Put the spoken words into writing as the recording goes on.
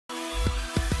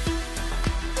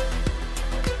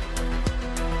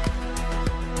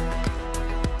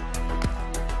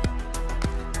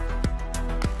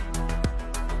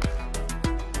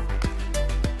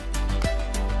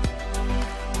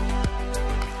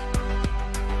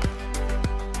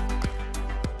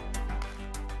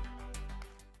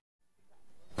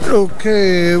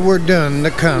Okay, we're done.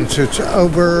 The concert's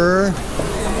over.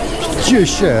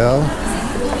 Giselle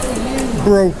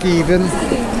broke even.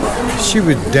 She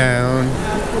was down.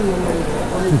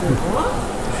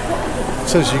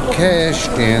 So she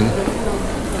cashed in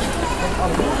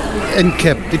and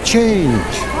kept the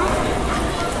change.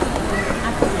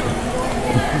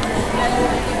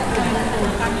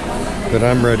 But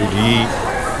I'm ready to eat.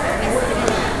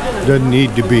 Doesn't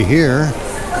need to be here.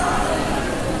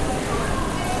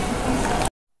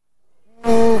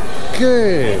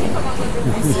 Okay.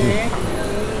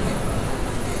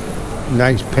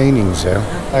 Nice paintings though,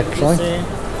 actually.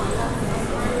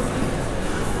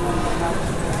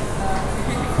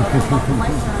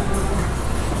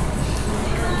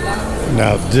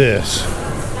 Now this.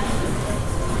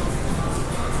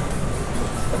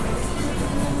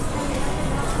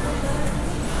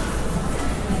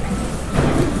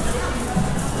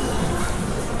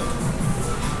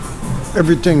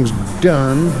 Everything's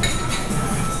done.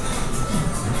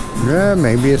 Yeah,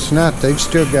 maybe it's not. They've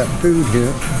still got food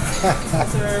here.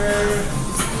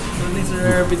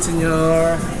 Sir,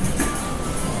 Senor.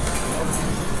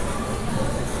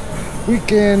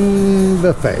 Weekend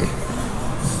buffet.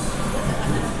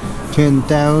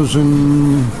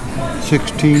 10,000,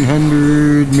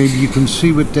 1,600. Maybe you can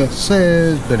see what that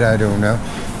says, but I don't know.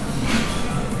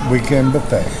 Weekend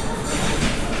buffet.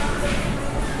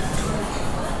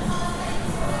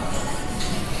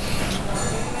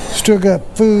 Still got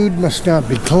food, must not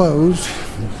be closed.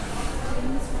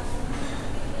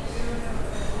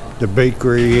 The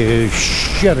bakery is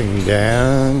shutting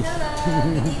down.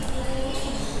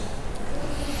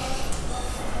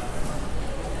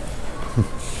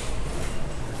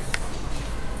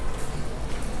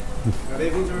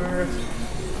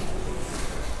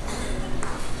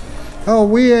 Oh,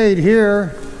 we ate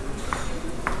here.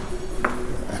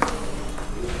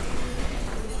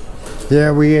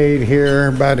 Yeah, we ate here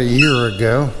about a year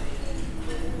ago.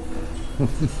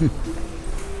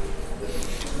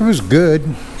 It was good.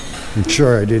 I'm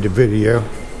sure I did a video.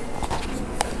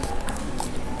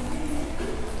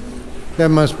 That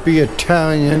must be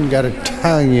Italian. Got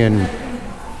Italian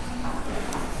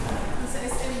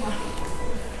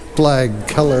flag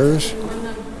colors.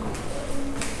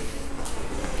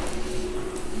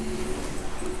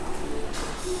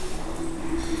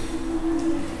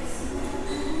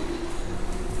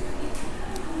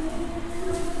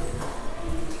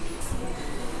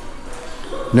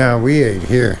 No, we ate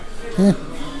here.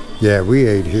 Yeah, we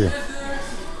ate here.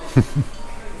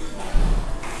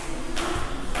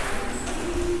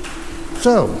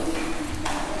 So,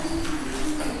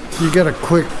 you got a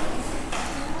quick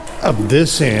of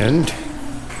this end.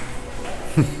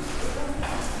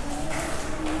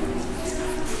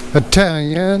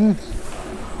 Italian.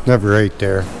 Never ate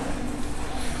there.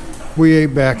 We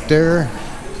ate back there.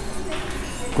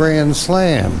 Grand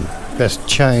Slam. Best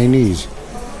Chinese.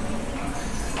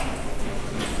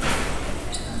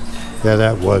 Yeah,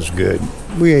 that was good.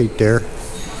 We ate there.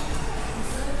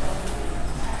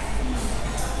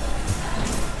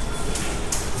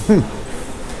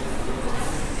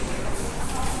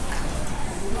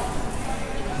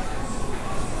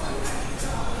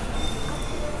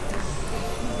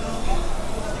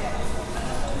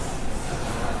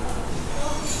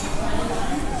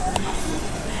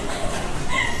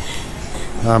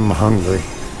 I'm hungry.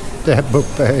 That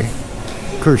buffet.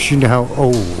 Of course, you know how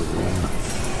old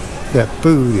that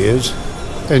food is,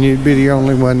 and you'd be the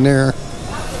only one there.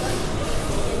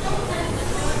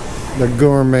 The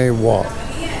gourmet walk.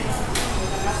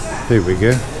 There we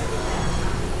go.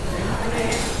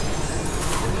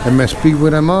 That must be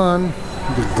what I'm on.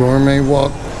 The gourmet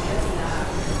walk.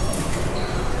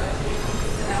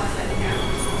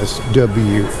 That's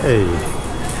W-A-L-K.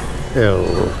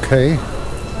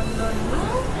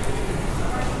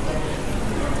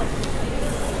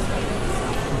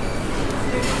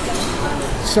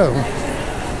 So,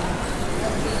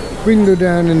 we can go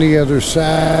down on the other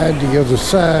side. The other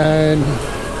side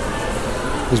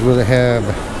is where they have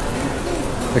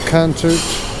the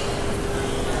concerts.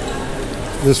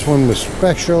 This one was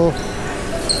special,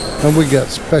 and we got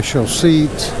special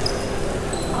seats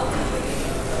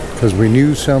because we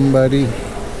knew somebody.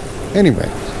 Anyway,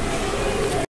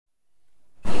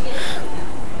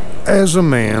 as a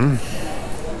man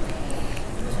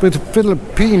with a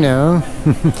Filipino,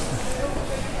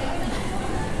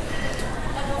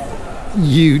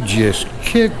 you just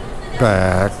kick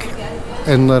back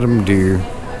and let them do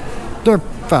their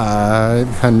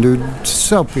 500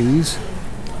 selfies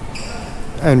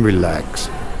and relax.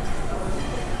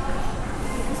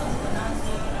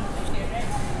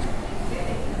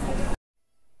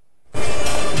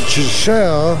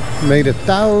 Giselle made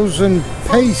 1,000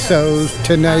 pesos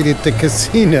tonight at the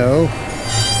casino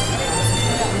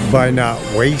by not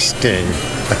wasting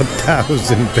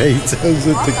 1,000 pesos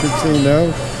at the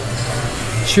casino.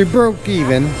 She broke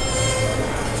even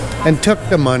and took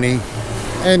the money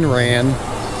and ran.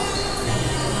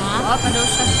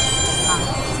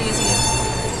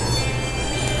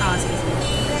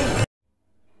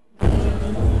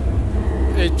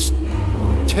 It's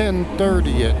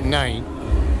 10:30 at night,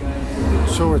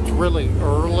 so it's really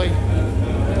early.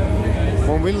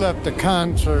 When we left the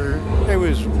concert, it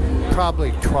was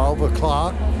probably 12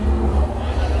 o'clock,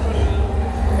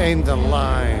 and the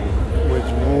line was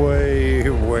way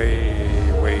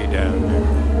down there.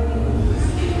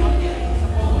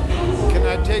 Can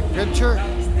I take a picture?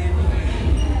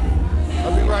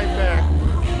 I'll be right back.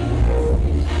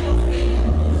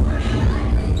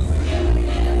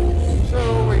 So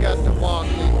we got the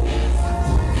walking.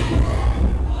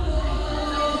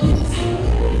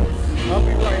 I'll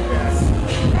be right back.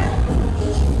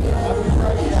 I'll be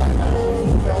right back.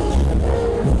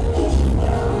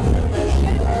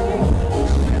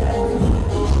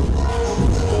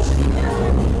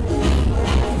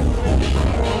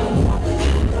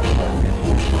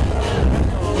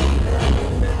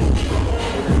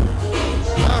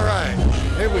 All right,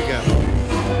 here we go.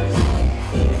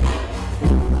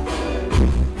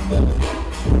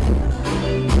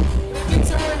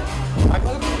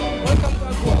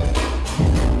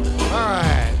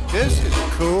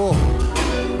 Cool.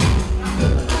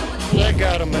 They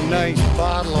got them a nice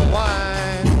bottle of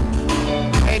wine,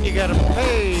 and you got to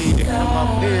pay to come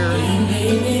up here.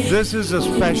 This is a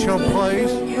special place.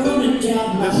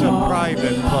 This is a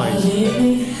private place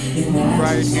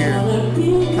right here.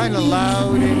 Kind of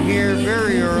loud in here,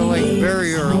 very early,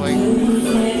 very early.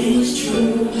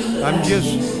 I'm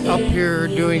just up here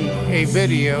doing a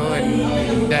video,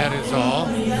 and that is all.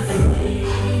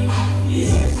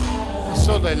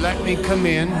 So they let me come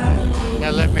in,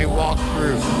 they let me walk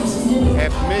through.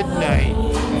 At midnight,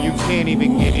 you can't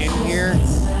even get in here.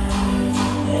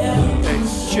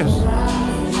 It's just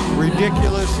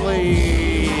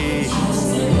ridiculously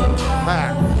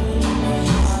packed.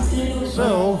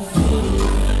 So,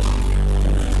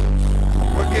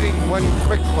 we're getting one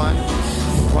quick one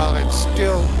while it's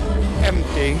still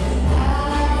empty.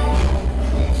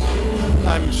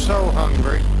 I'm so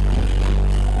hungry.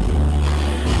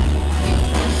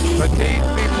 But these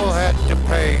people had to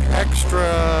pay extra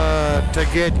to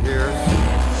get here.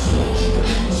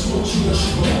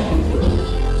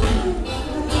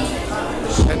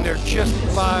 And they're just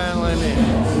filing in.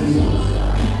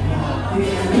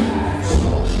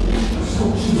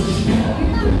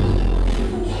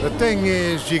 The thing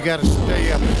is, you gotta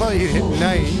stay up late at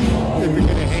night if you're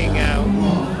gonna hang out.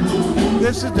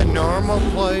 This is the normal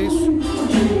place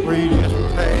where you just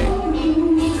pay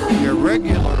your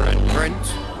regular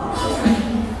entrance.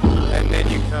 And then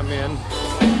you come in.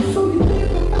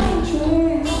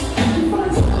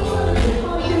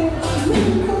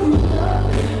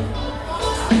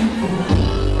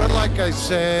 But like I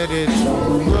said, it's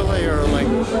really early.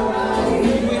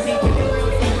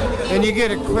 And you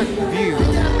get a quick view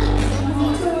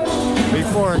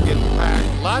before it gets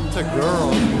packed. Lots of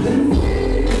girls.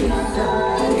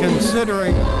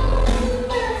 Considering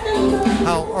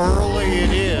how early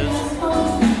it is.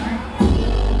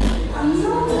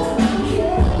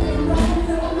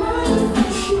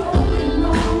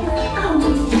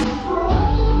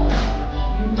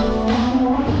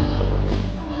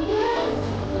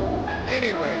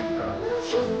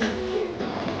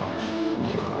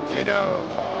 You know,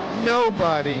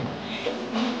 nobody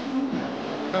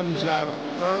comes out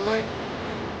early.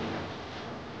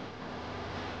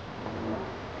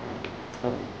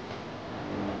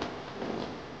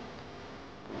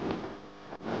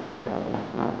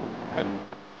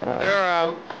 They're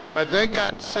out, but they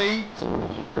got seats.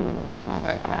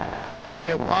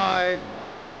 They're wide.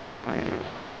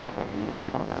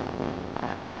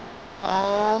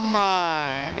 Oh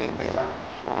my,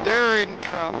 they're in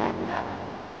trouble.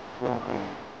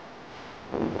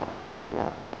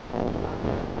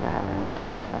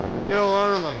 You'll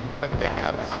learn them, but they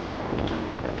got it.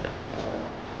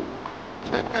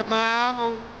 Took them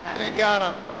out, they got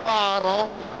a bottle.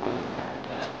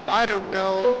 I don't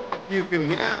know if you can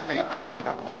hear me.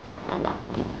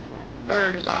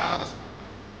 Very loud.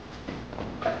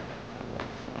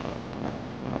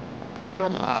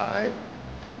 Come on.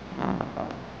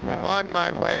 I'm on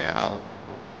my way out.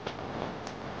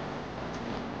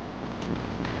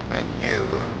 And you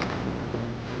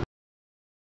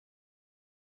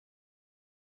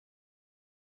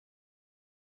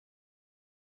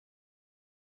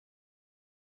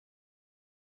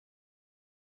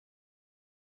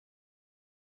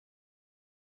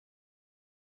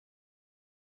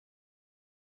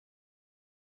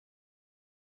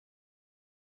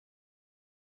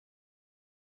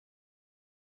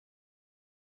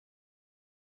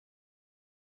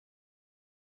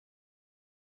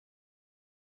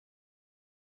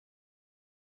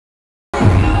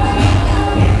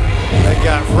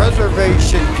got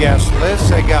reservation guest lists,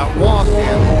 they got walk-in,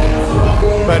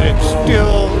 but it's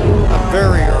still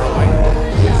very early.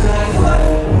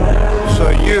 So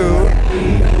you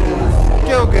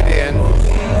still get in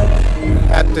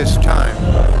at this time.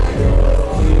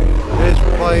 This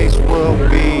place will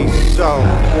be so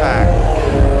packed.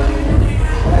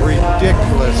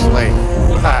 Ridiculously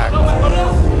packed.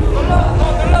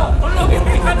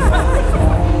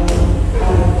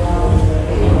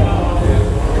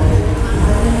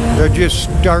 They're just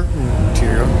starting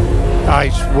to. I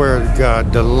swear to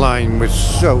God, the line was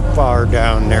so far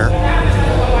down there.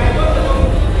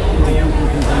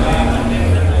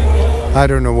 I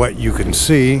don't know what you can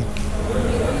see.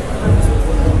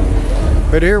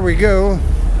 But here we go.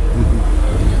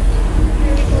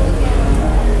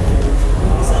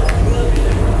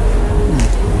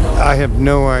 I have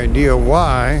no idea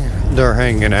why they're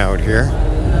hanging out here.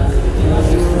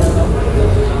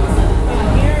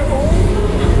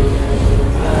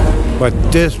 But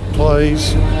this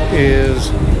place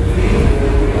is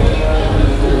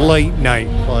late night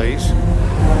place.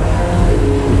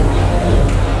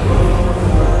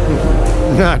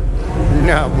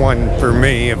 Not one for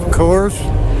me, of course.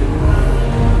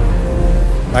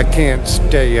 I can't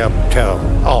stay up till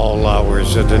all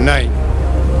hours of the night.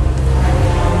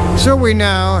 So we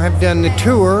now have done the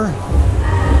tour.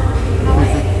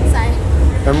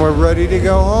 And we're ready to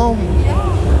go home.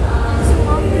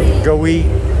 Go eat.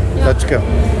 Let's go.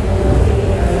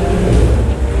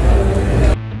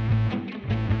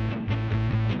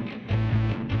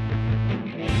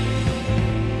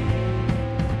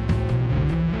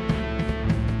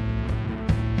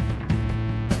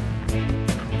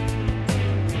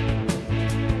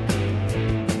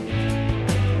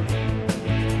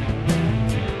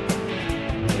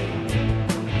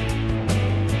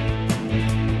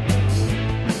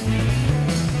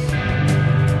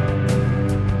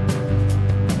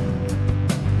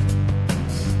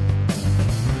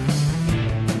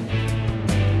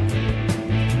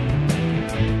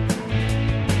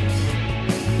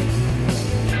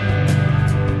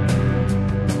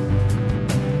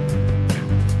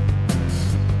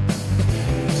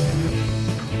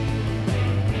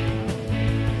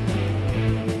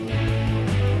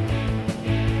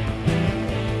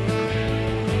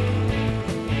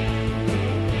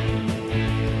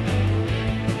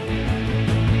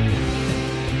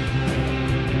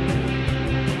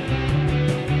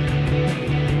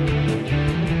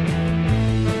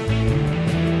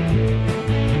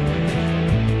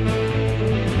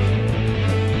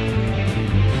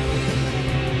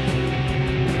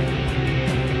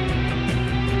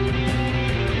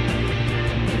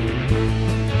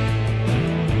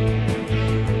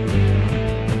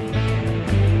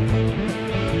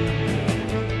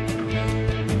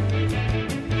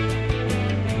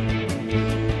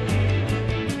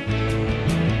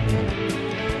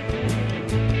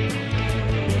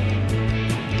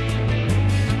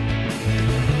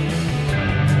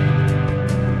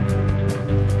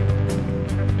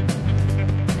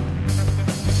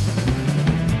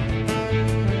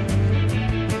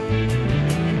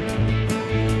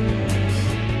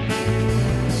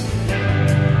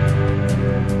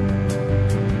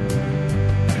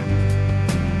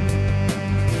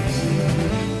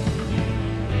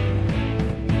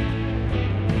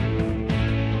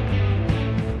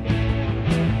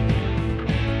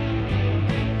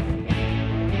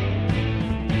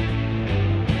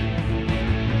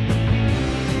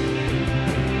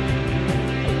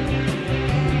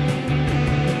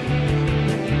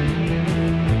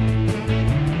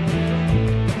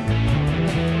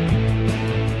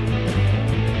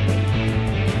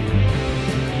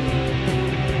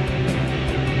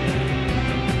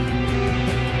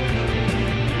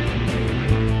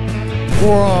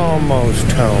 We're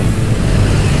almost home.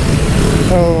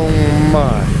 Oh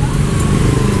my.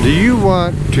 Do you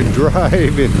want to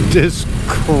drive in this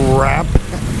crap?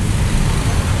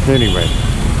 Anyway,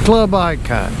 Club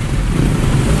Icon.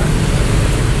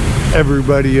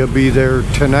 Everybody will be there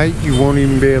tonight. You won't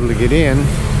even be able to get in.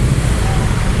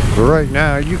 But right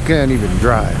now, you can't even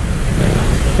drive.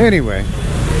 Anyway.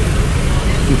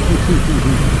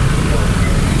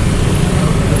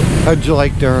 How'd you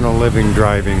like to earn a living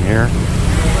driving here?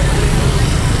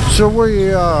 So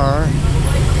we are.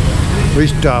 We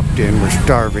stopped in. We're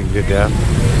starving to death.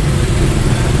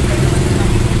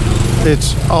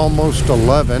 It's almost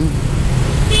 11.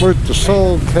 We're at the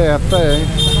Soul Cafe.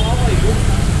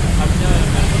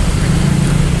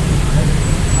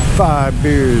 5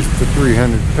 beers for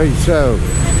 300 pesos.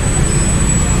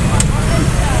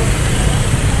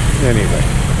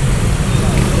 Anyway.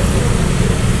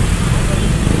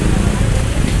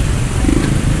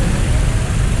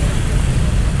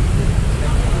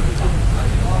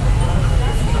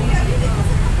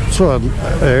 So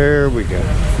there we go.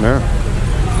 Now,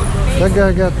 that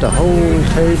guy got the whole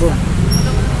table.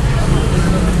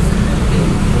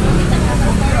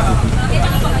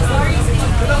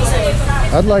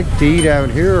 I'd like to eat out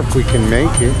here if we can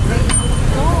make it.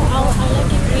 No, I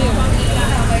like it here.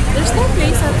 There's no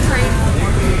place outside.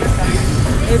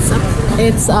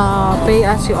 It's pay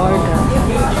as you order.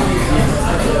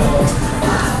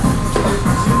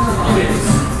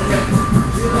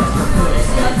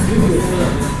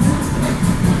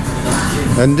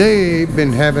 And they've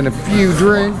been having a few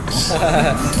drinks.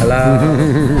 Hello.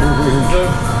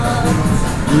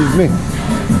 Excuse me.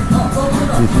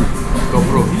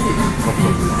 GoPro.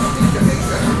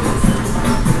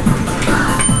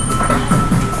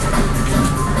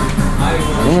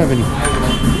 Don't have any.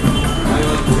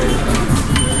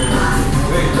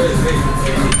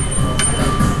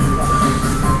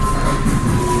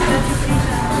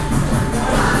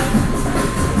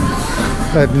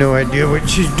 I have no idea what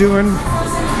she's doing.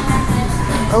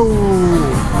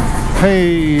 Oh,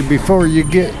 hey, before you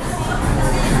get... Go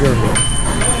ahead.